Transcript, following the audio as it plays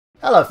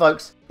Hello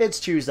folks, it's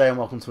Tuesday and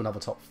welcome to another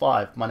Top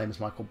 5. My name is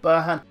Michael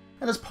Burhan,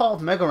 and as part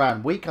of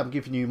Megaran Week, I'm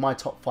giving you my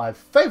top 5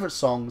 favourite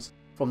songs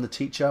from the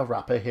teacher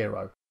rapper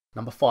hero.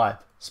 Number 5,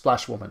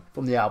 Splash Woman,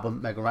 from the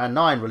album Megaran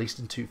 9, released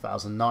in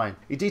 2009.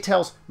 It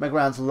details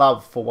Megaran's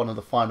love for one of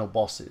the final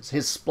bosses,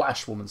 his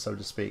Splash Woman so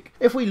to speak.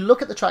 If we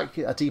look at the track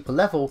at a deeper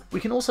level, we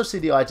can also see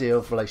the idea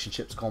of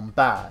relationships gone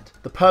bad.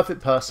 The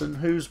perfect person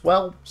who's,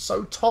 well,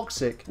 so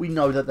toxic we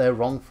know that they're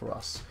wrong for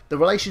us. The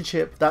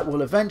relationship that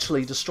will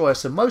eventually destroy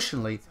us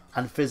emotionally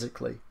and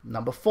physically.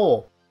 Number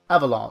 4,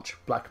 Avalanche,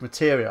 Black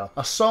Materia,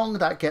 a song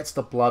that gets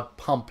the blood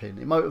pumping.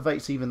 It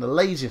motivates even the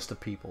laziest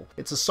of people.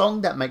 It's a song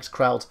that makes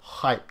crowds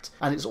hyped,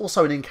 and it's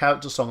also an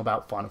in-character song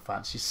about Final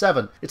Fantasy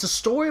VII. It's a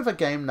story of a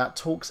game that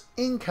talks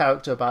in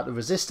character about the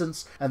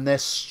Resistance and their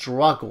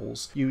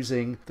struggles,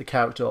 using the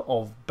character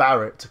of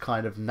Barrett to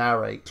kind of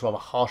narrate the rather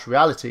harsh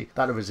reality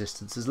that the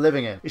Resistance is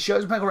living in. It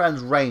shows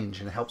Megaran's range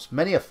and helps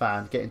many a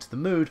fan get into the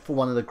mood for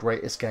one of the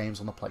greatest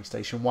games on the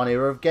PlayStation 1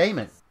 era of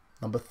gaming.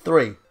 Number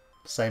 3,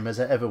 Same as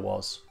It Ever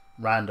Was,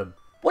 Random.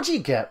 What do you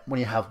get when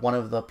you have one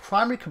of the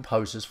primary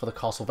composers for the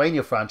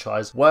Castlevania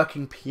franchise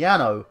working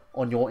piano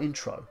on your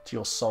intro to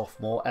your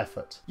sophomore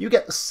effort? You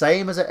get The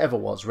Same as It Ever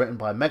Was, written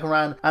by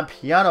Megaran and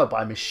piano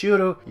by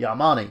Michiru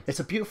Yamane.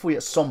 It's a beautiful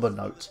yet somber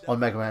note on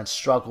Megaran's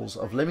struggles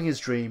of living his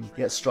dream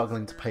yet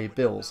struggling to pay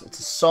bills. It's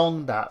a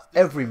song that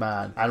every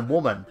man and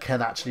woman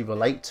can actually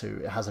relate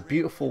to. It has a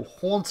beautiful,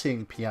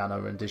 haunting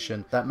piano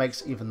rendition that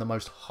makes even the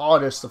most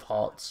hardest of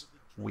hearts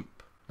weep.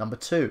 Number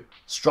 2,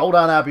 Stroll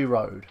Down Abbey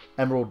Road,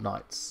 Emerald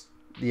Nights,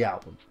 the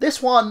album.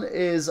 This one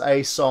is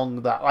a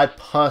song that I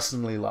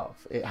personally love.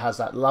 It has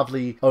that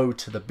lovely ode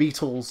to the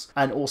Beatles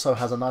and also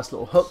has a nice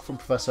little hook from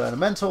Professor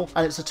Elemental,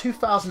 and it's a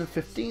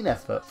 2015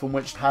 effort from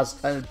which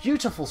has a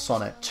beautiful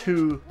sonnet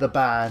to the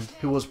band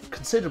who was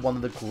considered one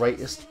of the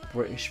greatest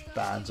British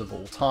bands of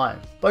all time.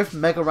 Both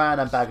Megaran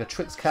and Bag of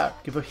Tricks Cat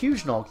give a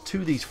huge nod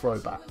to these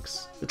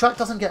throwbacks. The track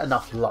doesn't get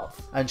enough love,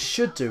 and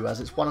should do,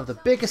 as it's one of the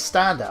biggest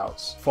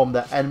standouts from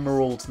the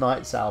Emerald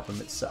Nights album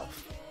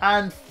itself.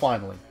 And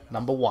finally,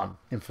 number 1,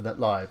 Infinite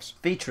Lives,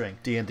 featuring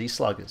D&D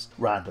Sluggers,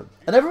 Random.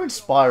 An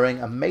ever-inspiring,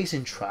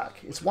 amazing track.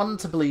 It's one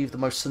to believe the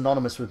most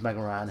synonymous with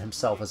Megaran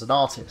himself as an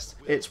artist.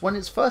 It's when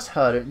it's first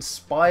heard, it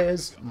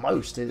inspires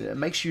most. It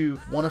makes you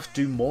want to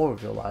do more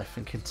of your life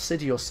and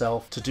consider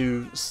yourself to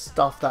do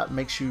stuff that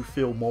makes you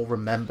feel more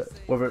remembered.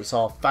 Whether it's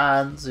our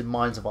fans, in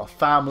minds of our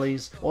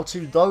families, or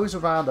to those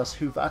around us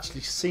who've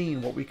actually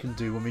seen what we can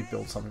do when we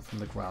build something from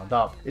the ground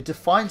up. It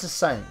defines a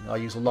saying I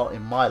use a lot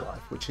in my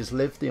life, which is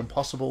live the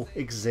impossible,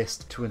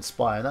 exist to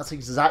inspire, and that's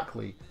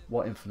exactly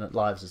what Infinite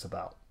Lives is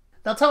about.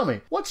 Now tell me,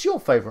 what's your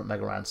favourite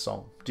Megaran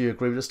song? Do you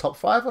agree with this top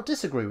 5 or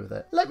disagree with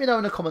it? Let me know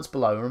in the comments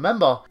below, and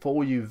remember, for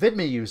all you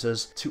VidMe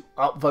users, to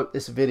upvote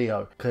this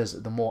video, because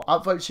the more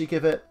upvotes you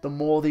give it, the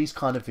more these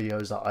kind of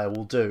videos that I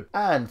will do.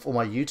 And for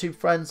my YouTube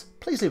friends,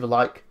 please leave a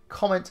like,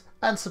 comment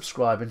and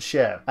subscribe and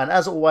share. And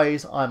as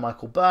always, I'm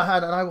Michael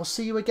Burhan, and I will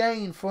see you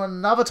again for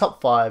another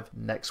top 5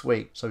 next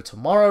week. So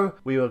tomorrow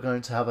we are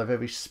going to have a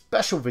very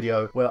special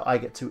video where I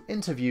get to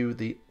interview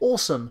the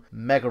awesome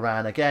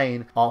Megaran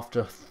again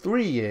after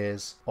 3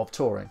 years of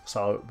touring.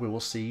 So we will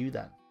see you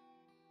then.